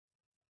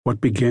What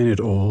began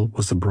it all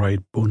was the bright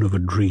bone of a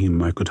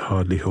dream I could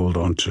hardly hold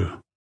on to.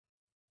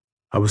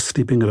 I was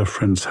sleeping at a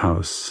friend's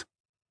house.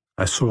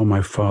 I saw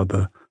my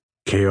father,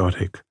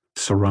 chaotic,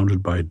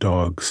 surrounded by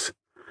dogs,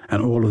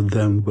 and all of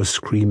them were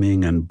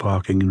screaming and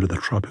barking into the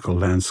tropical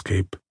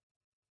landscape.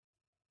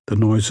 The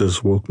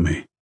noises woke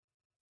me.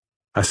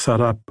 I sat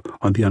up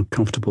on the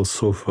uncomfortable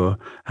sofa,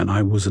 and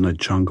I was in a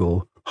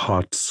jungle,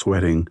 hot,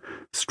 sweating.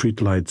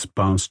 Streetlights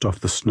bounced off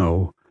the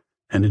snow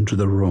and into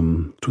the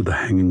room through the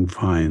hanging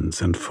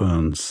vines and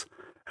ferns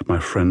at my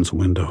friend's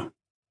window.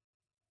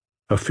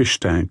 A fish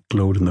tank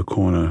glowed in the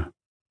corner.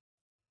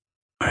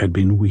 I had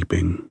been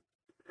weeping,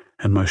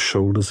 and my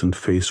shoulders and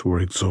face were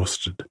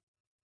exhausted.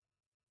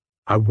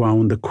 I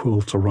wound the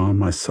quilt around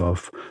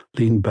myself,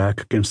 leaned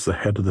back against the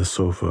head of the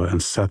sofa,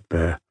 and sat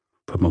there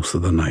for most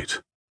of the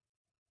night.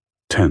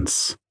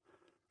 Tense,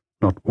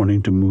 not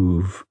wanting to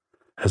move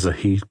as the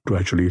heat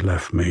gradually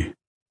left me,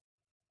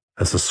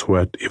 as the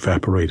sweat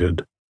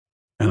evaporated,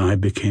 and I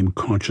became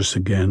conscious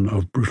again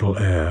of brutal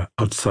air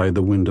outside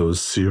the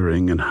windows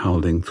searing and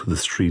howling through the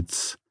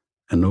streets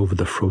and over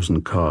the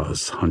frozen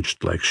cars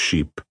hunched like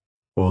sheep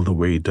all the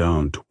way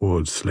down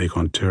towards Lake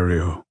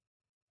Ontario.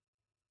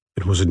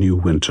 It was a new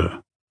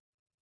winter,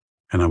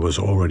 and I was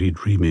already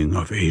dreaming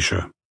of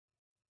Asia.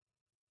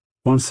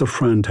 Once a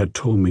friend had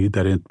told me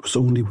that it was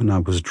only when I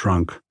was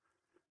drunk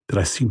that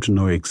I seemed to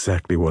know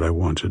exactly what I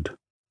wanted.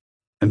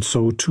 And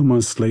so 2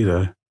 months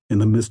later, in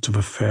the midst of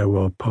a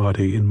farewell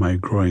party in my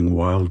growing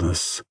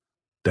wildness,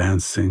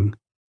 dancing,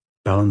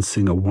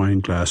 balancing a wine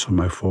glass on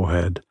my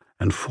forehead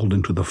and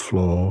falling to the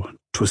floor,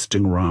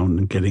 twisting round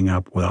and getting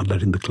up without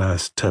letting the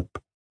glass tip,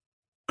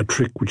 a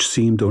trick which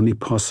seemed only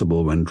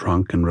possible when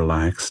drunk and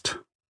relaxed,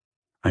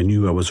 I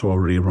knew I was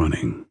already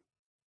running.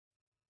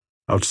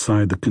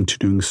 Outside, the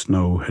continuing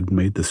snow had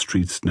made the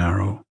streets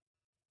narrow,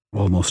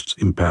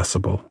 almost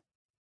impassable.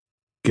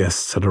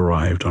 Guests had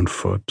arrived on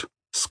foot,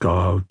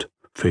 scarved,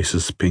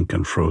 faces pink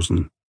and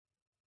frozen.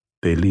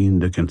 They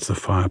leaned against the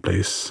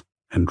fireplace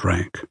and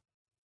drank.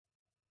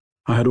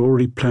 I had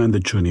already planned the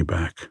journey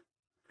back.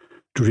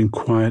 During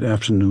quiet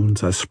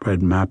afternoons, I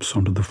spread maps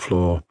onto the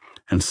floor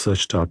and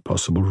searched out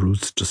possible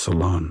routes to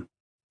Ceylon.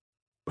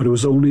 But it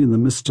was only in the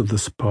midst of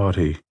this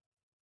party,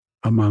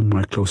 among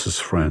my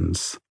closest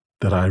friends,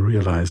 that I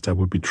realized I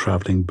would be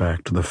traveling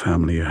back to the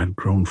family I had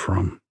grown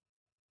from.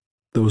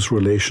 Those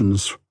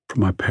relations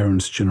from my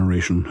parents'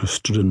 generation have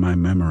stood in my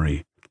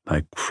memory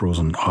like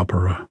frozen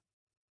opera.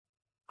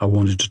 I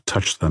wanted to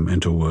touch them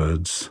into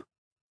words,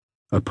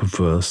 a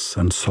perverse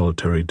and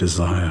solitary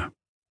desire.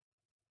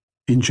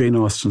 In Jane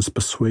Austen's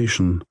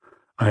Persuasion,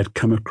 I had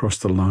come across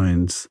the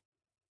lines,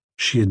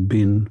 "She had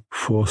been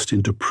forced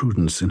into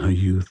prudence in her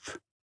youth.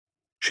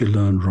 She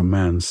learned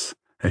romance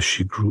as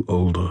she grew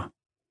older,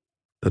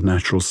 the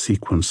natural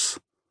sequence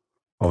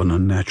of an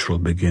unnatural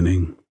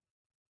beginning."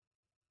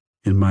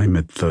 In my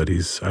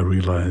mid-30s, I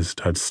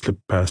realized I'd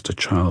slipped past a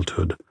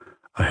childhood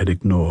I had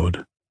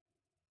ignored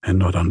and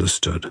not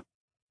understood.